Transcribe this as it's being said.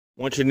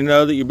I want you to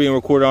know that you're being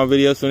recorded on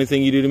video, so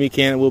anything you do to me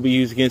can and will be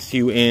used against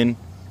you in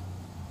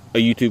a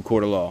YouTube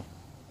court of law.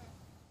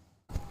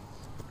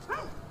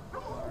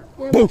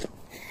 Boof.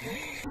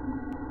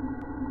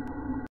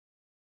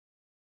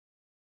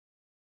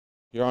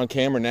 You're on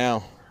camera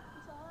now.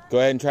 Go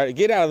ahead and try to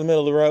get out of the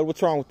middle of the road.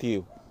 What's wrong with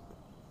you?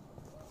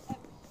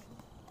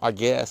 I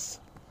guess.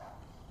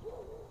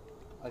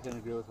 I can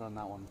agree with her on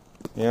that one.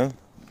 Yeah?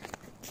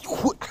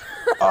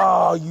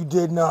 Oh, you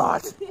did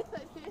not.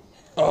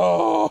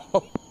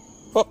 Oh.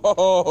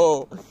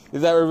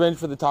 Is that revenge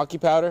for the talkie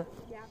powder?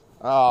 Yeah.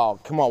 Oh,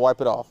 come on,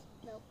 wipe it off.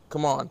 Nope.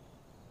 Come on.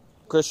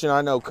 Kristian,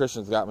 I know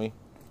Kristian's got me.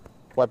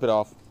 Wipe it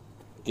off.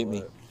 Get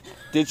me.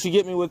 Did she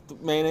get me with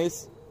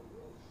mayonnaise?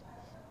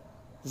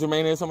 Is there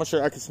mayonnaise on my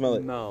shirt? I can smell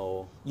it.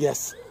 No.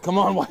 Yes. Come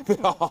on, wipe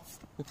it off.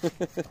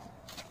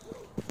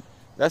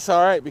 That's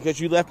all right, because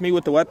you left me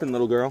with the weapon,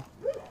 little girl.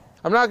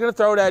 I'm not going to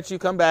throw it at you.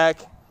 Come back.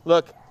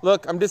 Look,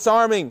 look, I'm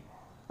disarming.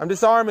 I'm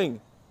disarming.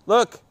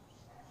 Look.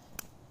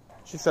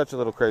 She's such a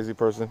little crazy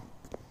person.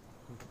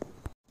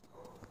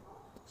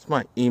 It's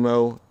my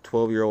emo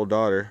 12-year-old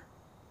daughter.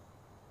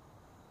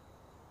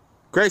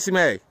 Gracie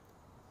May.